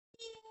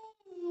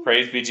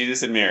Praise be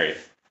Jesus and Mary.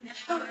 Now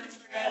and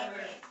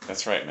forever.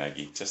 That's right,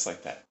 Maggie. Just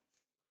like that.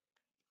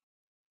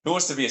 Who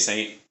wants to be a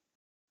saint?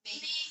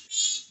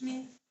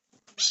 Me.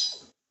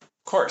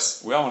 Of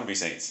course. We all want to be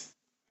saints.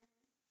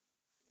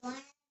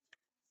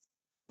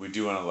 We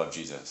do want to love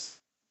Jesus.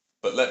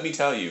 But let me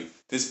tell you,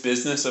 this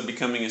business of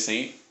becoming a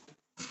saint,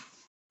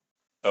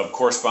 of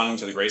corresponding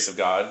to the grace of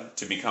God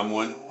to become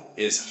one,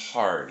 is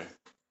hard.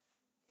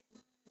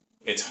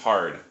 It's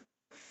hard.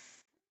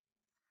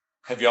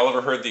 Have y'all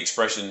ever heard the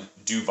expression,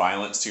 do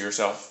violence to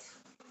yourself?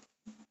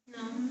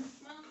 No.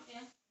 Well,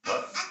 yeah.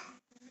 What?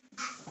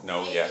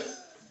 No, yeah.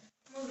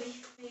 Movie.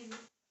 Maybe.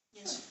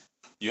 Yes.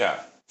 You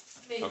have?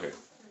 Maybe. Okay.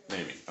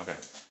 Maybe. Okay.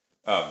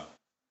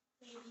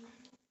 Maybe.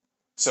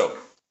 So,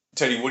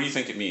 Teddy, what do you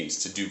think it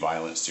means to do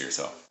violence to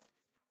yourself?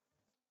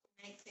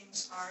 Make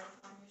things hard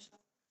on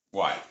yourself.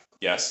 Why?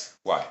 Yes?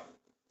 Why?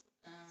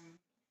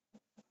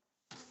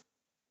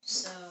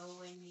 So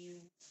when you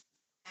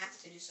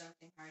have to do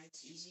something hard,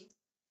 it's easy.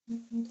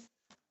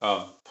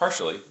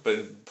 Partially,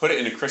 but put it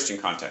in a Christian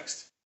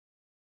context.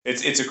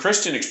 It's a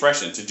Christian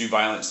expression to do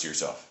violence to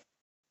yourself.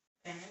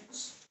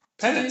 Penance.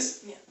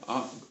 Penance. Yeah.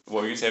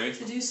 What were you saying?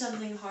 To do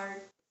something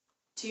hard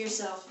to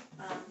yourself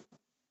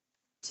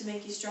to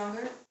make you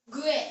stronger.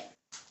 Grit.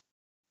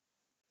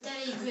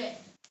 Daddy, grit.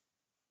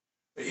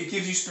 It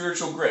gives you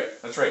spiritual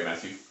grit. That's right,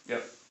 Matthew.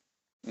 Yep.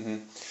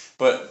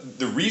 But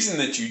the reason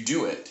that you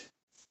do it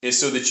is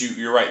so that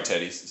you're right,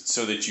 Teddy,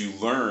 so that you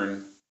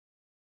learn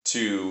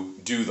to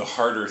do the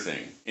harder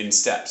thing in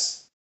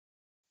steps.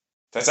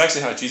 That's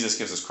actually how Jesus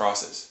gives us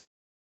crosses.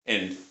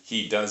 And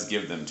he does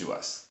give them to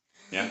us.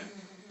 Yeah?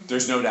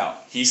 There's no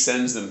doubt. He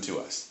sends them to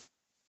us.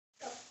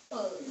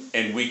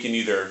 And we can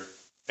either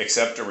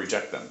accept or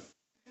reject them.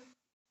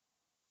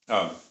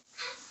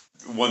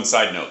 One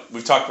side note.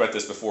 We've talked about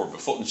this before,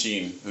 but Fulton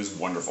Sheen, who's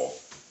wonderful,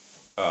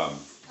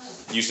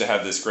 used to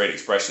have this great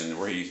expression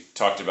where he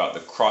talked about the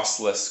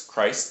crossless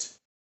Christ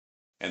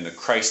and the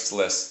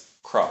Christless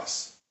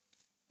cross.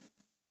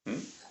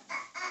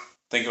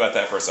 Think about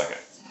that for a second.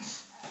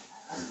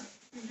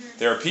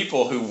 There are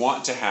people who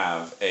want to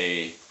have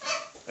an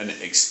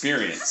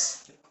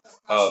experience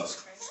of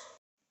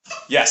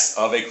a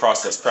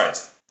crossless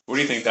Christ. What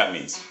do you think that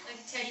means?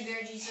 Like teddy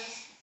bear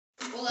Jesus.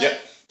 Well,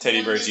 Yep,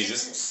 teddy bear one that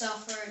Jesus. Doesn't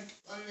suffer,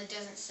 one that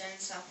doesn't send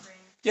suffering.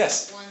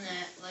 Yes. One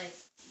that like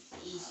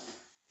easy.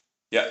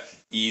 Yeah,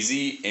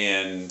 easy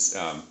and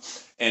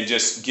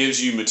just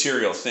gives you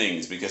material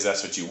things because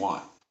that's what you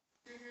want.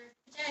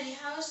 Daddy,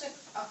 how is a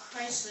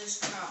Christless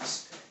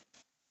cross good?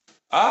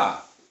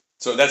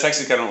 So that's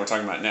actually kind of what we're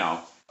talking about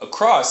now. A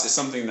cross is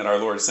something that our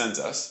Lord sends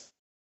us.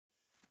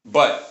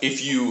 But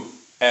if you,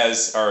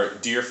 as our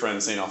dear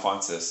friend St.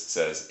 Alphonsus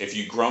says, if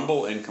you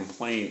grumble and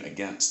complain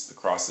against the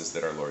crosses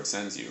that our Lord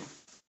sends you,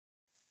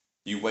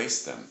 you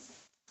waste them.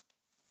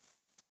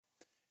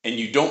 And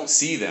you don't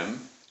see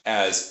them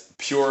as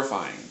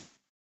purifying,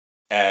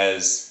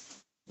 as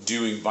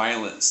doing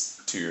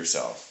violence to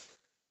yourself,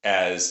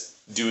 as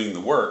doing the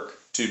work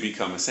to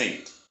become a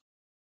saint.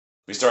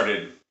 We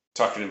started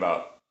talking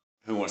about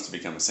who wants to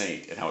become a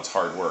saint and how it's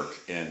hard work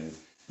and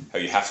how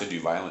you have to do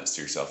violence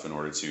to yourself in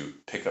order to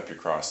pick up your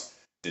cross,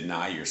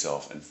 deny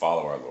yourself, and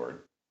follow our Lord.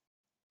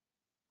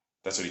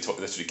 That's what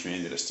he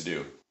commanded us to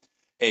do.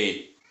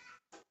 A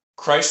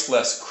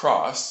Christless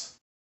cross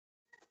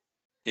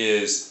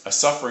is a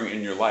suffering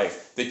in your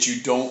life that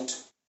you don't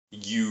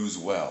use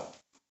well,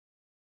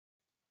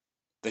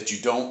 that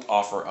you don't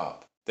offer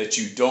up, that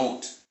you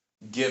don't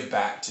give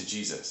back to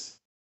Jesus.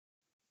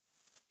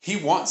 He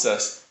wants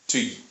us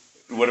to,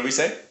 what do we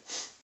say?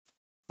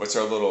 What's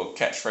our little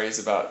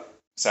catchphrase about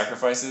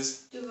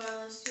sacrifices? Do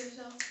violence to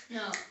yourself?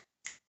 No.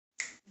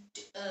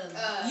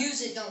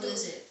 Use it, don't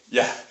lose it.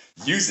 Yeah,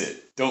 use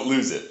it, don't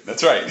lose it.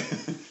 That's right.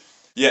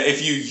 Yeah,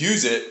 if you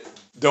use it,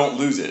 don't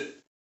lose it.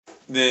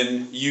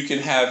 Then you can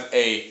have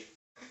a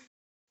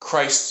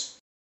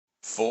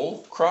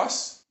Christ-full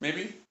cross,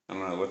 maybe? I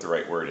don't know what the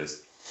right word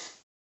is.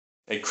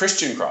 A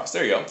Christian cross.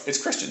 There you go.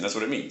 It's Christian. That's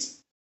what it means.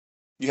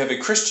 You have a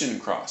Christian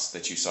cross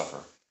that you suffer,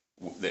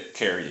 that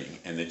carrying,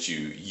 and that you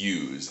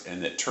use,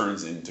 and that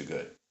turns into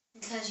good.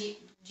 Because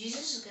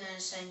Jesus is going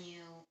to send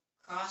you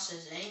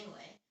crosses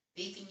anyway.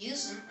 But you can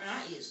use them or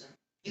not use them.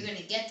 You're going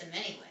to get them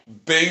anyway.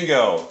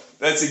 Bingo!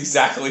 That's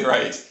exactly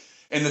right.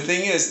 And the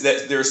thing is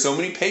that there are so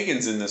many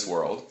pagans in this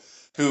world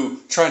who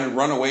try to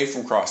run away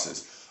from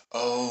crosses.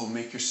 Oh,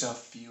 make yourself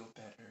feel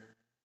better.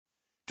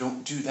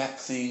 Don't do that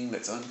thing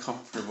that's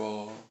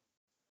uncomfortable.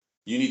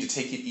 You need to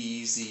take it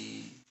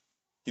easy.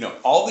 You know,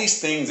 all these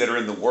things that are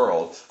in the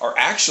world are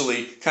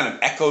actually kind of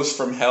echoes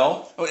from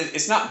hell.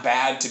 It's not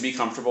bad to be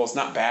comfortable. It's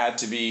not bad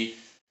to be...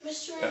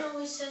 Mr. Rain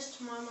always says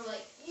to Mama,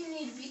 like, you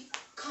need to be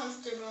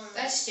comfortable.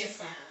 That's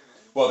different.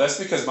 Well, that's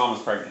because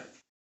Mama's pregnant.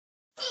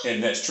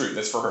 And that's true.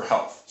 That's for her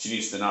health. She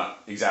needs to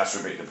not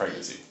exacerbate the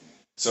pregnancy.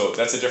 So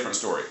that's a different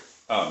story.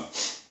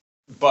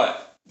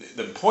 But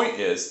the point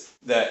is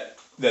that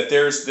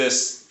there's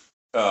this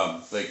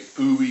like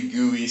ooey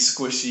gooey,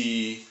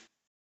 squishy,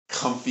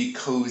 comfy,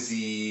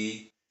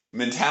 cozy,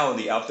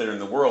 mentality out there in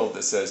the world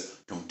that says,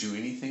 don't do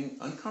anything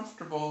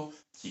uncomfortable.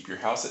 Keep your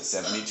house at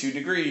 72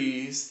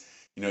 degrees.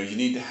 You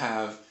need to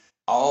have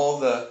all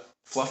the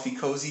fluffy,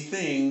 cozy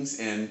things.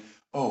 And,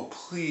 oh,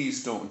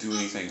 please don't do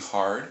anything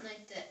hard.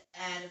 Like the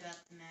ad about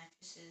the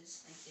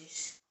mattresses, like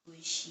they're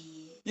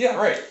squishy. Yeah,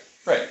 right.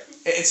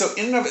 And so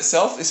in and of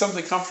itself, is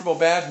something comfortable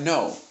bad?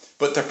 No.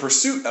 But the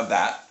pursuit of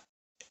that,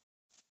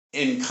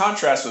 in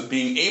contrast with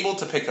being able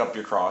to pick up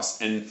your cross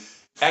and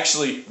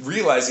actually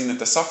realizing that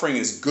the suffering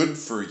is good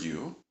for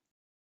you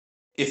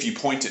if you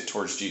point it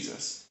towards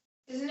Jesus.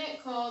 Isn't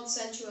it called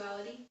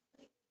sensuality?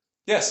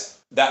 Yes,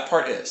 that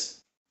part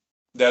is.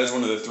 That is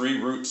one of the 3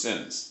 root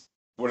sins.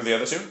 What are the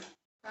other 2?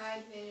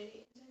 Pride,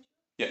 vanity, and sensuality.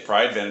 Yeah,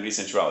 pride, vanity,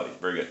 sensuality.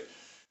 Very good.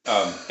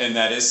 And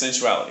that is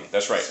sensuality.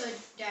 That's right. So,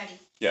 Daddy.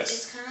 Yes.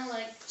 It's kind of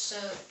like, so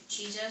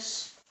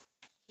Jesus,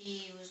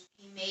 he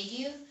made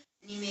you,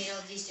 and he made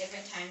all these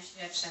different times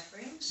you have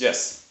sufferings.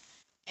 Yes.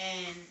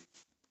 And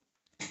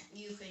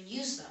you can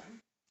use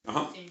them.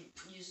 Uh-huh. You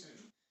can use them.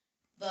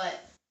 But,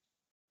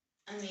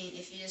 I mean,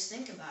 if you just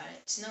think about it,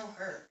 it's no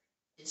hurt.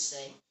 Just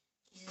say,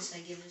 Jesus, I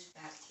give this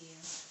back to you.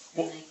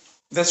 And Well,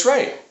 that's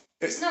right.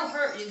 It's no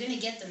hurt. You're going to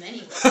get them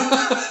anyway.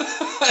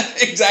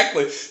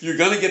 Exactly. You're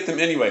going to get them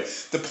anyway.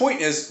 The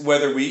point is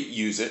whether we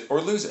use it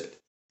or lose it.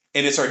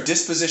 And it's our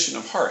disposition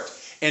of heart.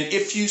 And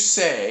if you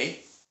say,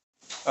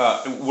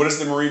 what does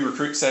the Marine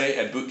recruit say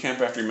at boot camp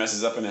after he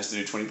messes up and has to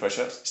do 20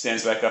 push-ups?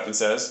 Stands back up and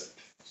says,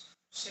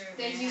 Sir,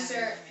 Thank you,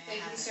 sir.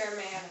 Thank you, sir.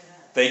 May I have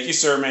another? thank you,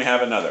 sir, may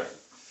have another.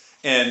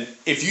 And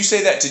if you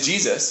say that to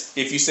Jesus,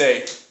 if you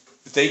say,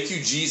 thank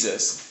you,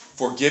 Jesus,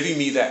 for giving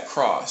me that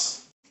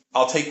cross,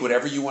 I'll take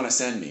whatever you want to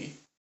send me,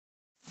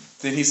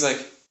 then he's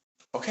like,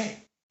 okay,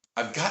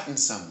 I've gotten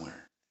somewhere.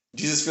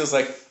 Jesus feels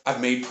like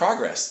I've made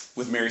progress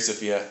with Mary,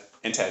 Sophia,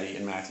 and Teddy,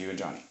 and Matthew, and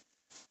Johnny.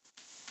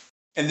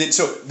 And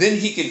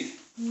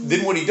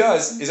then what he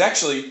does is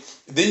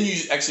then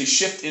you actually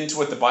shift into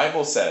what the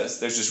Bible says.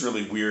 There's this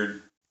really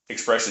weird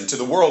expression. To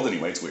the world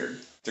anyway, it's weird.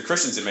 To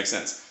Christians, it makes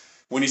sense.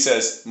 When he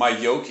says, my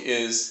yoke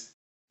is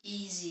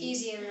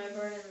easy and my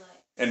burden light.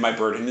 And my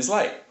burden is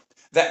light.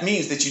 That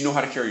means that you know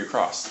how to carry your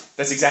cross.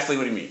 That's exactly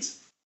what he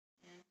means.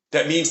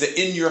 That means that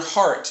in your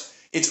heart,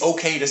 it's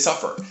okay to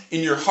suffer.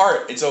 In your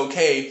heart, it's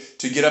okay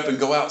to get up and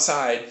go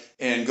outside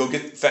and go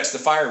fetch the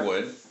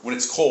firewood when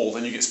it's cold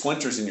and you get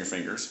splinters in your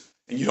fingers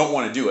and you don't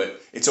want to do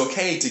it. It's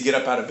okay to get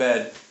up out of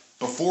bed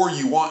before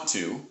you want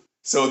to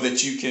so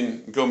that you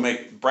can go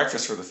make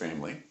breakfast for the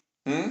family.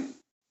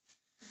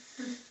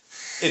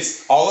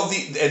 It's all of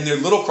and they're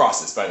little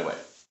crosses, by the way.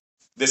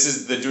 This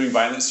is the doing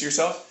violence to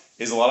yourself,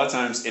 is a lot of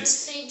times it's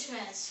Saint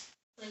Therese,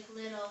 like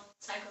little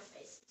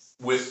sacrifices.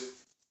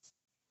 With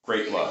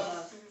great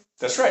love.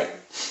 That's right.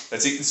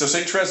 So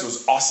Saint Therese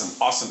was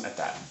awesome at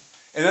that.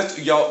 And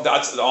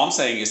that's all I'm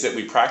saying is that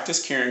we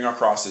practice carrying our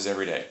crosses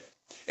every day.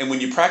 And when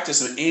you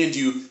practice them and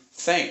you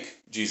thank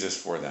Jesus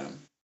for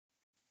them,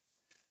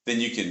 then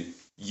you can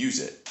use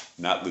it,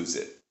 not lose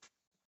it.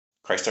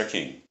 Christ our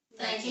King.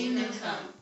 Thy kingdom come.